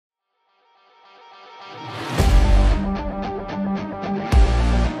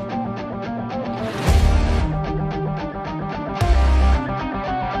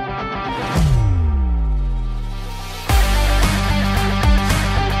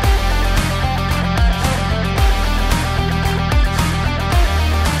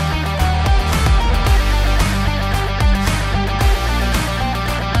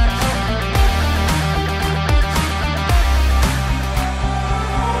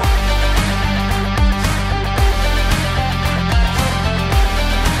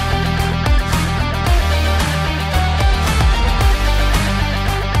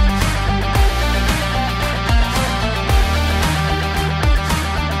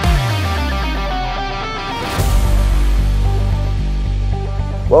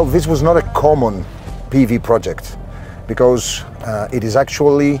Well, this was not a common PV project because it is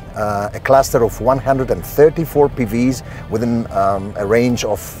actually a cluster of 134 PVs within a range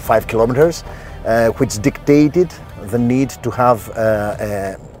of 5 kilometers, which dictated the need to have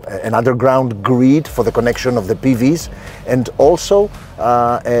an underground grid for the connection of the PVs, and also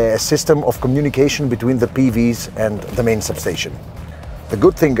a system of communication between the PVs and the main substation. The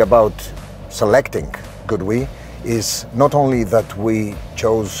good thing about selecting GoodWe is not only that we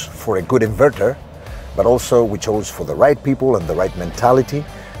chose for a good inverter, but also we chose for the right people and the right mentality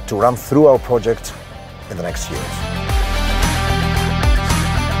to run through our project in the next years.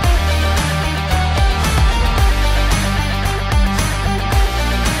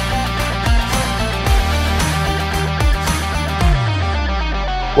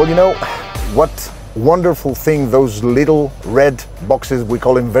 Well, you know, what wonderful thing those little red boxes we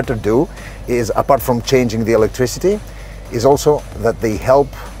call inverter do is, apart from changing the electricity, is also that they help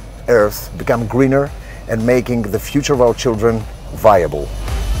Earth become greener and making the future of our children viable.